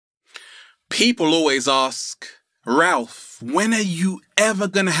People always ask, Ralph, when are you ever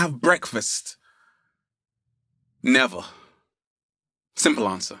gonna have breakfast? Never. Simple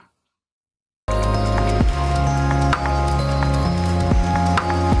answer.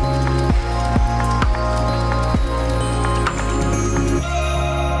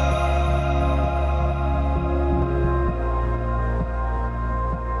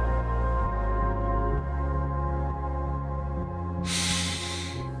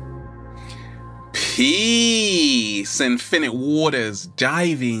 Peace, infinite waters,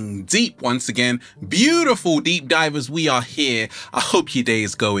 diving deep once again. Beautiful deep divers, we are here. I hope your day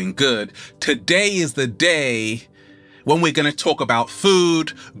is going good. Today is the day when we're going to talk about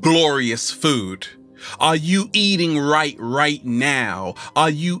food, glorious food. Are you eating right now? Are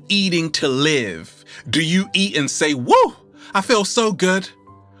you eating to live? Do you eat and say, woo, I feel so good?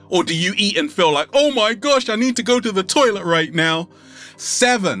 Or do you eat and feel like, oh my gosh, I need to go to the toilet right now?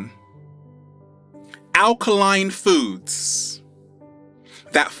 7 alkaline foods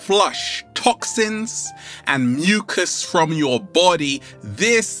that flush toxins and mucus from your body.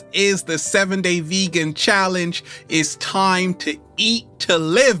 This is the 7-day vegan challenge. It's time to eat to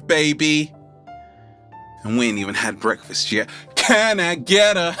live, baby. And we ain't even had breakfast yet. Can I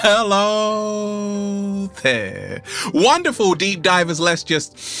get a hello there? Wonderful deep divers. Let's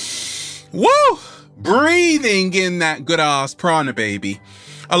just, woo, breathing in that good ass prana, baby.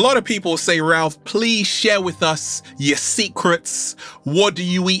 A lot of people say, Ralph, please share with us your secrets. What do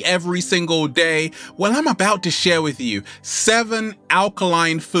you eat every single day? Well, I'm about to share with you 7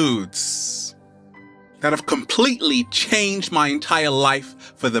 alkaline foods that have completely changed my entire life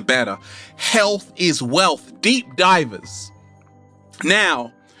for the better. Health is wealth. Deep divers.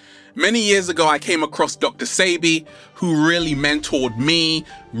 Now, many years ago, I came across Dr. Sebi, who really mentored me,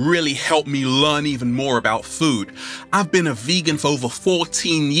 really helped me learn even more about food. I've been a vegan for over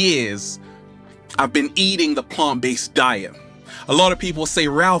 14 years. I've been eating the plant-based diet. A lot of people say,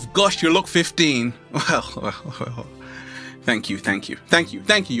 Ralph, gosh, you look 15. Well, thank you.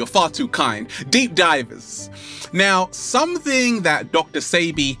 You're far too kind. Deep divers. Now, something that Dr.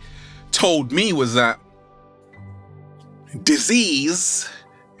 Sebi told me was that disease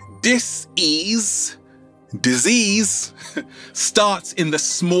starts in the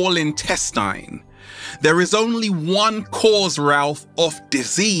small intestine. There is only one cause, Ralph, of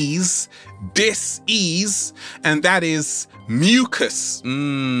disease, dis-ease, and that is mucus.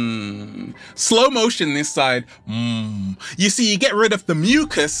 Slow motion this side. You see, you get rid of the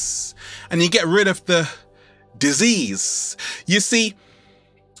mucus and you get rid of the disease. You see,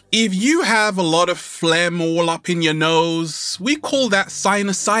 if you have a lot of phlegm all up in your nose, we call that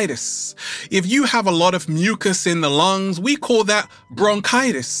sinusitis. If you have a lot of mucus in the lungs, we call that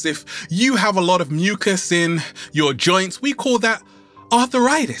bronchitis. If you have a lot of mucus in your joints, we call that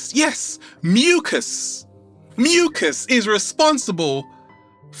arthritis. Yes, mucus. Mucus is responsible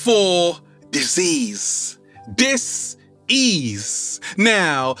for disease, dis-ease.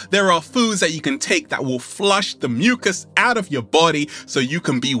 Now, there are foods that you can take that will flush the mucus out of your body so you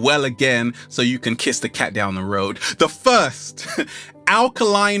can be well again, so you can kiss the cat down the road. The first,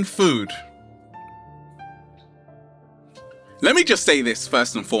 alkaline food. Let me just say this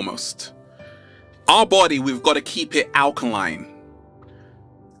first and foremost. Our body, we've got to keep it alkaline.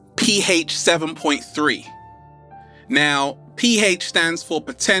 pH 7.3. Now, pH stands for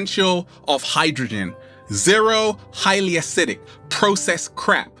potential of hydrogen. 0, highly acidic, processed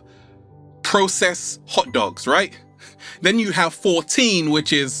crap, processed hot dogs, right? Then you have 14,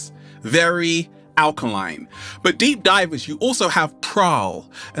 which is very alkaline. But deep divers, you also have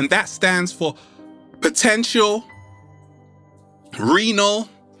PRAL, and that stands for potential renal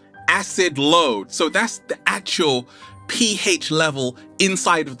acid load. So that's the actual pH level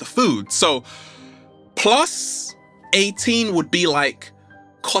inside of the food. So plus 18 would be like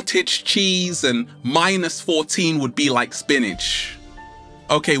cottage cheese and minus 14 would be like spinach.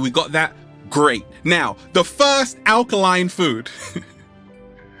 Okay, we got that. Great. Now, the first alkaline food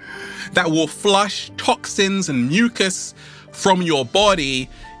that will flush toxins and mucus from your body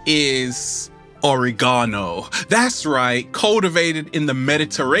is oregano. That's right, cultivated in the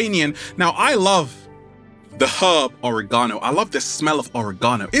Mediterranean. Now, I love the herb oregano. I love the smell of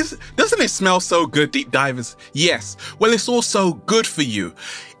oregano. Doesn't it smell so good, deep divers? Yes. Well, it's also good for you.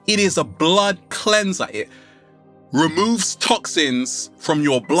 It is a blood cleanser. It removes toxins from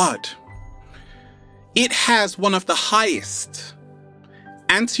your blood. It has one of the highest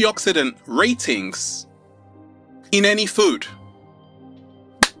antioxidant ratings in any food.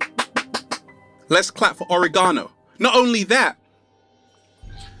 Let's clap for oregano. Not only that,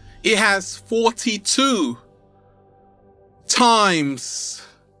 it has 42 times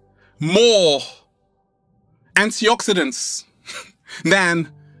more antioxidants than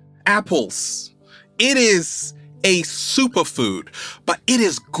apples. It is a superfood, but it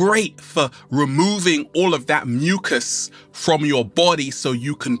is great for removing all of that mucus from your body so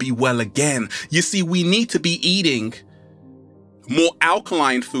you can be well again. You see, we need to be eating more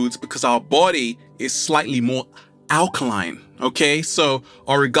alkaline foods because our body is slightly more alkaline, okay? So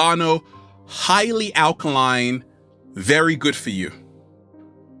oregano, highly alkaline, very good for you.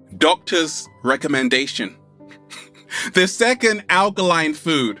 Doctor's recommendation. The second alkaline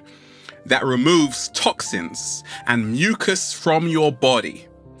food that removes toxins and mucus from your body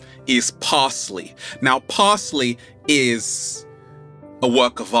is parsley. Now, parsley is a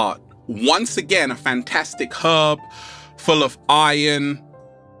work of art. Once again, a fantastic herb full of iron,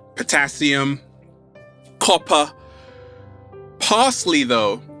 potassium, copper. Parsley,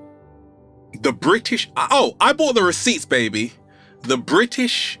 though, the British, I bought the receipts, baby. The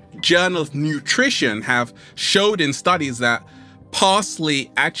British Journal of Nutrition have showed in studies that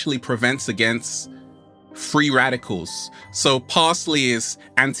parsley actually prevents against free radicals. So parsley is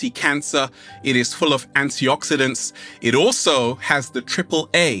anti-cancer. It is full of antioxidants. It also has the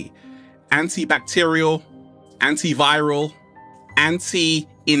AAA, antibacterial, antiviral,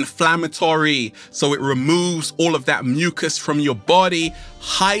 anti-inflammatory. So it removes all of that mucus from your body.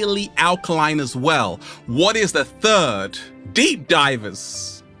 Highly alkaline as well. What is the third? Deep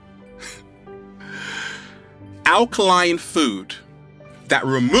divers. Alkaline food that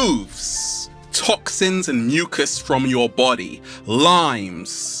removes toxins and mucus from your body.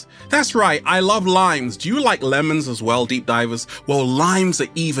 Limes. That's right, I love limes. Do you like lemons as well, deep divers? Well, limes are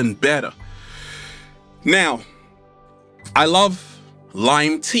even better. Now, I love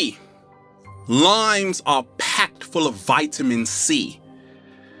lime tea. Limes are packed full of vitamin C.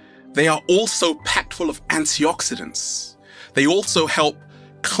 They are also packed full of antioxidants. They also help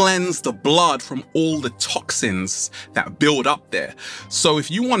cleanse the blood from all the toxins that build up there. So if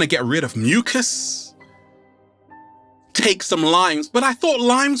you want to get rid of mucus, take some limes. But I thought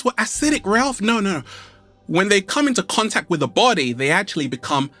limes were acidic, Ralph. No. When they come into contact with the body, they actually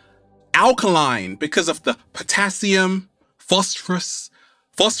become alkaline because of the potassium, phosphorus,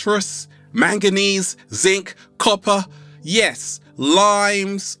 manganese, zinc, copper. Yes,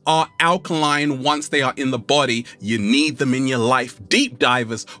 limes are alkaline once they are in the body. You need them in your life. Deep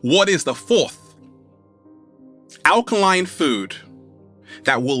divers, what is the fourth? Alkaline food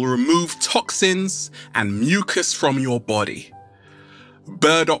that will remove toxins and mucus from your body.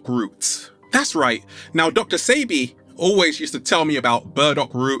 Burdock root. That's right. Now, Dr. Sebi always used to tell me about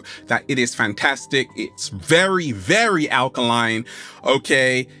burdock root, that it is fantastic. It's very, very alkaline.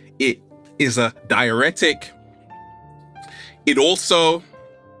 Okay, it is a diuretic. It also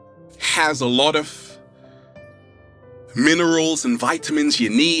has a lot of minerals and vitamins you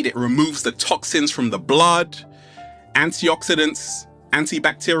need. It removes the toxins from the blood, antioxidants,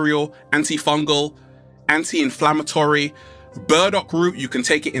 antibacterial, antifungal, anti-inflammatory. Burdock root, you can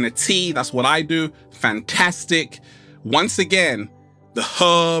take it in a tea. That's what I do. Fantastic. Once again, the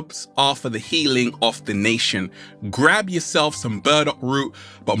herbs are for the healing of the nation. Grab yourself some burdock root,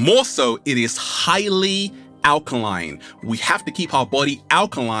 but more so, it is highly alkaline. We have to keep our body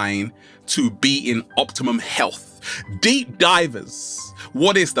alkaline to be in optimum health. Deep divers,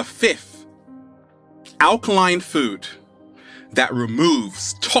 what is the fifth? Alkaline food that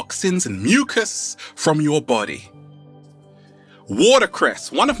removes toxins and mucus from your body.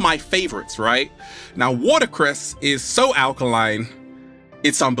 Watercress, one of my favorites, right? Now, watercress is so alkaline,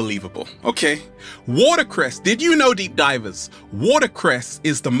 it's unbelievable, okay? Watercress, did you know, deep divers, watercress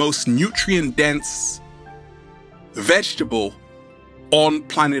is the most nutrient-dense vegetable on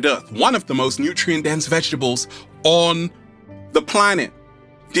planet Earth. One of the most nutrient-dense vegetables on the planet.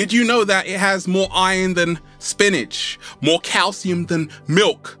 Did you know that it has more iron than spinach, more calcium than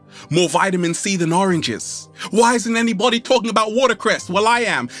milk, more vitamin C than oranges? Why isn't anybody talking about watercress? Well, I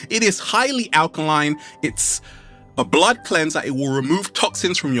am. It is highly alkaline. It's a blood cleanser. It will remove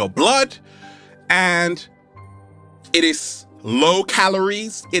toxins from your blood, and it is low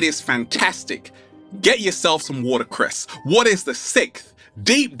calories. It is fantastic. Get yourself some watercress. What is the sixth?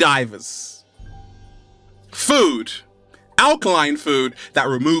 Deep divers. Food, alkaline food that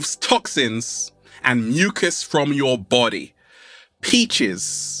removes toxins and mucus from your body.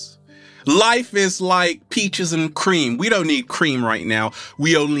 Peaches. Life is like peaches and cream. We don't need cream right now.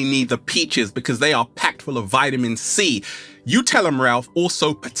 We only need the peaches because they are packed full of vitamin C. You tell them, Ralph.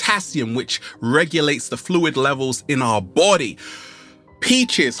 Also potassium, which regulates the fluid levels in our body.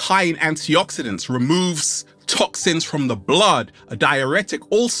 Peaches, high in antioxidants, removes toxins from the blood, a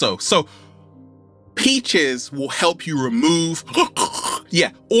diuretic also. So Peaches will help you remove,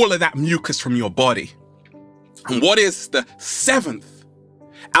 yeah, all of that mucus from your body. And what is the 7th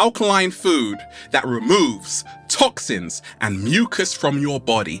alkaline food that removes toxins and mucus from your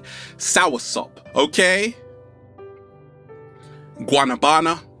body? Soursop, okay?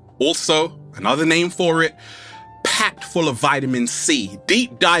 Guanabana, also another name for it, packed full of vitamin C.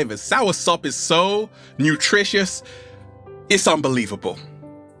 Deep divers, soursop is so nutritious, it's unbelievable.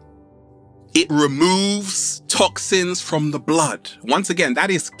 It removes toxins from the blood. Once again, that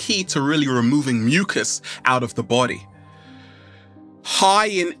is key to really removing mucus out of the body. High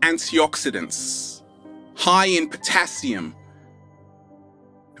in antioxidants, high in potassium,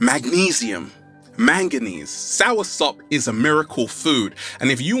 magnesium, manganese. Soursop is a miracle food.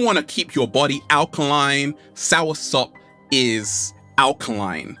 And if you want to keep your body alkaline, soursop is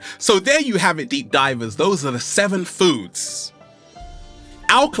alkaline. So there you have it, deep divers. Those are the 7 foods,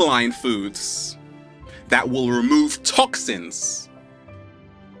 alkaline foods, that will remove toxins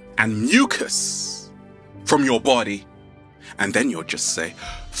and mucus from your body. And then you'll just say,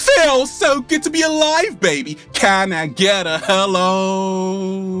 feels so good to be alive, baby. Can I get a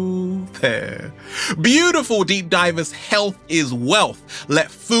hello there? Beautiful, deep divers. Health is wealth.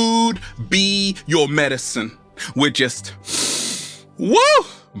 Let food be your medicine. We're just, woo!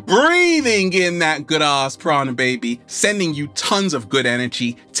 Breathing in that good ass prana, baby, sending you tons of good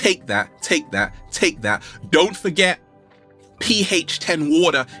energy. Take that, take that, take that. Don't forget, pH 10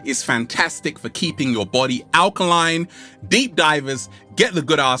 water is fantastic for keeping your body alkaline. Deep divers, get the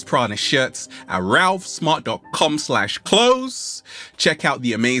good ass prana shirts at ralphsmart.com/clothes. Check out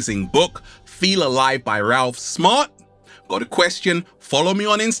the amazing book, Feel Alive by Ralph Smart. Got a question? Follow me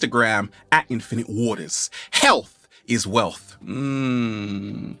on Instagram at Infinite Waters. Health is wealth.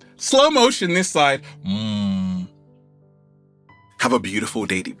 Slow motion this side. Have a beautiful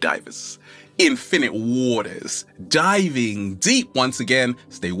day, deep divers. Infinite Waters, diving deep once again.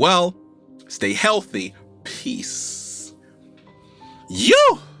 Stay well, stay healthy, peace.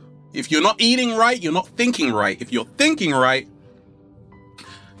 If you're not eating right, you're not thinking right. If you're thinking right,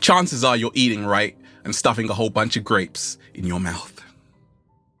 chances are you're eating right and stuffing a whole bunch of grapes in your mouth.